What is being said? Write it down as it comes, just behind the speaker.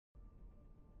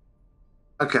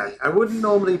Okay, I wouldn't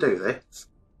normally do this.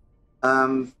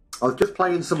 I was just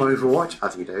playing some Overwatch,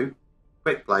 as you do.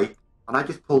 Quick play. And I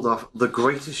just pulled off the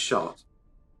greatest shot,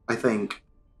 I think,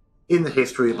 in the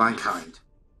history of mankind.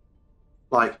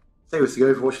 Like, seriously,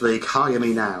 Overwatch League, hire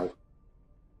me now.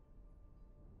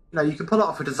 You know, you can pull it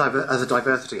off as a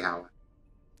diversity hire.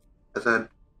 As a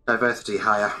diversity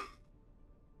hire.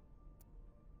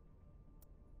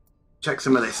 Check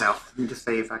some of this out. Let me just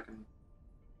see if I can...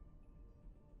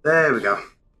 There we go.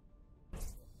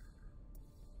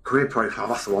 Career profile,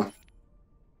 that's the one.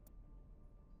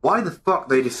 Why the fuck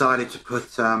they decided to put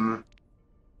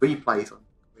replays on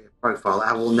career profile,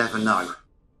 I will never know.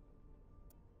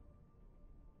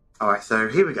 Alright, so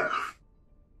here we go.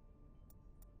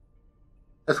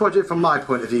 Let's watch it from my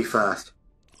point of view first.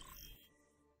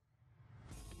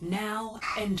 Now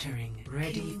entering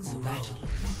ready for battle.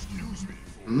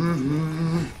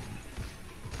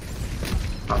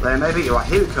 Up there maybe? Alright,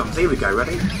 here it comes, here we go,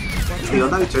 ready? So you'll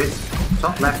notice,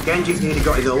 top left, Genji's nearly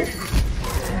got his ult.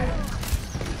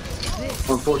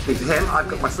 Unfortunately for him, I've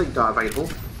got my sleep dart available.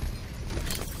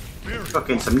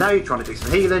 Fucking some nade, trying to do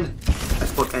some healing.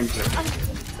 Let's put Genji in.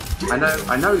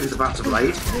 I know he's about to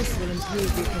blade.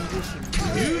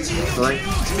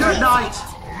 Good night!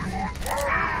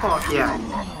 Fuck yeah.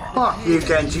 Fuck you,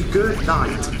 Genji, good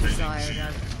night.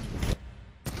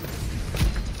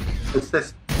 It's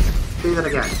this. Do that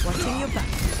again. What's in your back?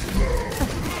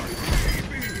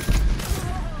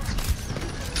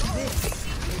 This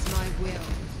is my will.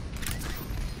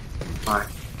 Right.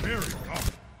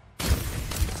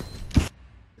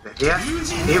 Is it here?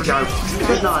 Here we go.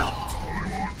 Good night.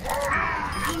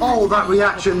 Oh, that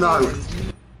reaction though.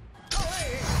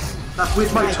 That's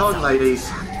with my tongue, ladies.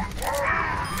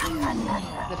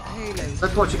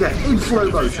 Let's watch again in slow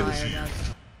motion.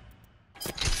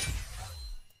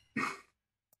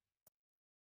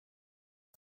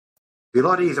 It'd be a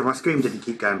lot easier if my screen didn't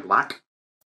keep going black.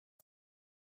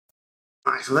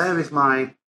 Right, so there is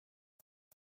my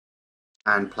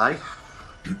hand play.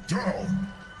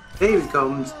 Here it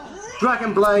comes.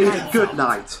 Dragonblade, good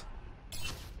night.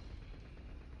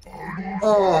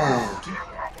 Oh.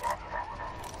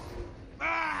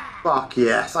 Fuck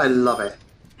yes, I love it.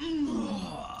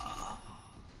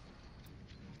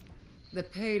 The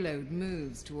payload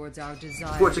moves towards our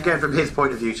desired. Watch again from his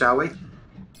point of view, shall we?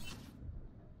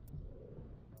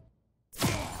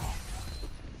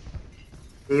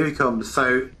 Here he comes.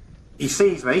 So he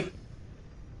sees me.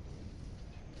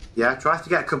 Yeah, tries to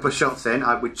get a couple of shots in,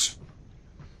 which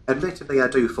admittedly I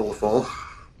do fall for.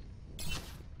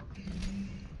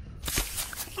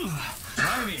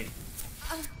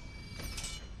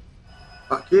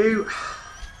 Fuck you.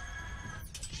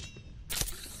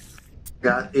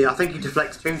 Yeah, I think he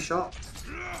deflects 2 shots.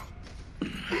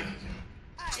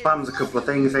 Spams a couple of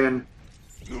things in.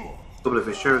 A couple of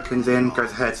his shurikens in.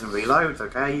 Goes ahead and reloads.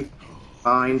 Okay.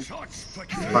 Fine.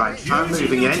 Right, I'm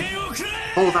moving in.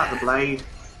 Pull out the blade.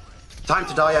 Time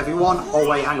to die, everyone. Oh,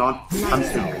 wait, hang on. I'm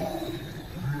sleeping.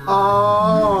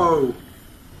 Oh!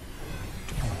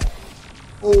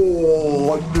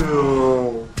 Oh,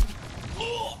 no.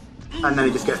 And then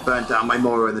he just gets burnt down by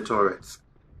Mora in the turrets.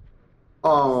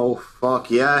 Oh, fuck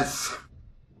yes.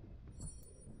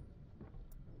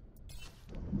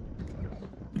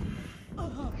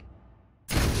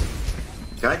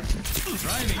 Okay.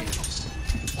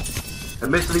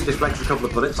 Admittedly deflects a couple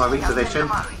of bullets, I reposition.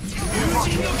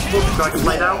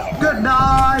 Dragonblade out. Good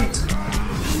night!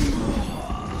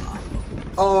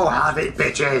 Oh, have it,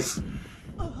 bitches!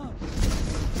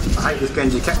 I hate this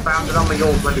Genji, kept bounding on me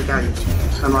all bloody game.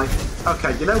 I'm like,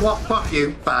 okay, you know what? Fuck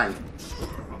you. Bang.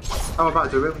 I'm about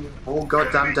to ruin you all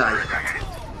goddamn day.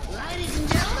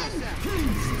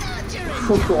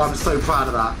 Oh, I'm so proud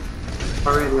of that. I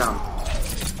really am.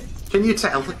 Can you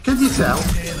tell? Can you tell?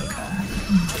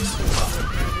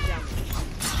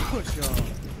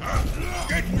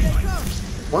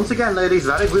 Once again, ladies,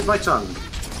 that is with my tongue.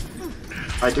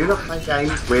 I do not play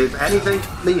games with anything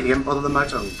medium other than my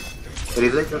tongue. It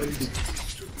is literally...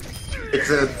 It's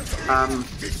a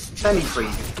semi-free.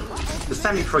 The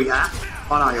semi-free app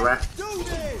on iOS.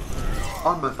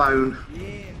 On my phone.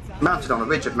 Mounted on a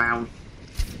rigid mount.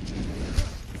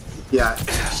 Yeah.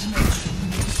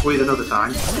 Squeeze another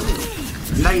time.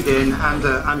 Nade in and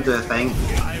a thing.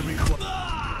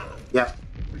 Yep.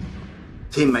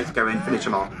 Teammates go in, finish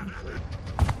them off.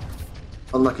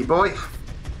 Unlucky boy.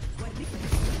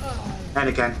 And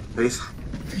again, please.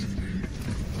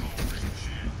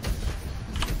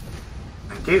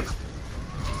 Thank you.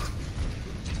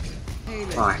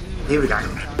 Right, here we go. A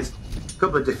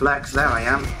couple of deflects, there I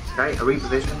am. Okay, a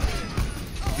reposition.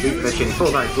 Reposition,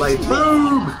 full nose blade.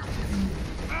 Boom!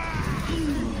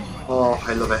 Oh,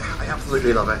 I love it. I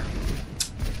absolutely love it.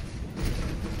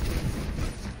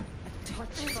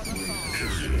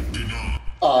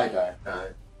 I don't know.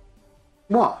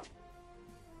 What?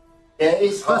 Yeah,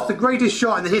 it's That's the greatest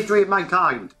shot in the history of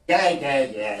mankind.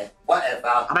 Yeah.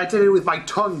 Whatever. And I did it with my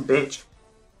tongue, bitch.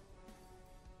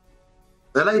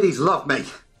 The ladies love me.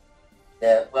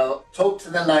 Yeah, well, talk to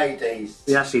the ladies.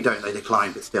 They actually don't, they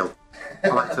decline, but still. I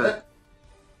like to...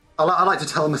 I like to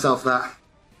tell myself that.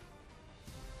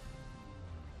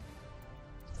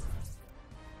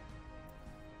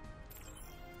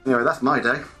 Anyway, that's my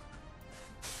day.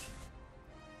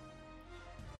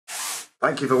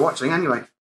 Thank you for watching, anyway.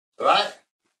 Alright?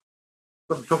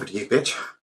 Love talking to you, bitch.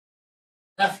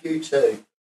 Love you too.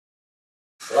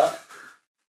 Alright?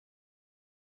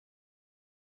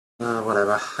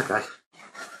 Whatever. Okay.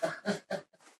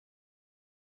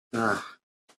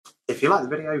 If you like the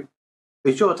video,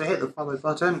 be sure to hit the follow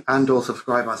button and or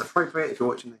subscribe as appropriate if you're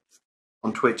watching this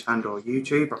on Twitch and or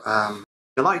YouTube. If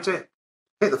you liked it,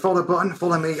 hit the follow button.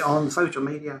 Follow me on social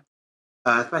media,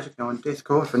 especially on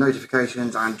Discord for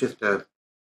notifications and just a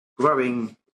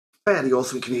growing, fairly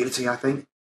awesome community, I think.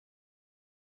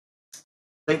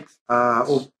 Links,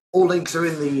 all links are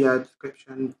in the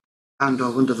description and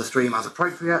or under the stream as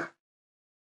appropriate.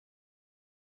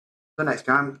 The next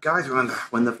time, guys, remember,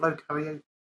 when the flow carry you,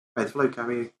 may the flow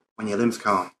carry you, when your limbs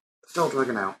can't.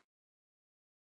 SoulDragon out.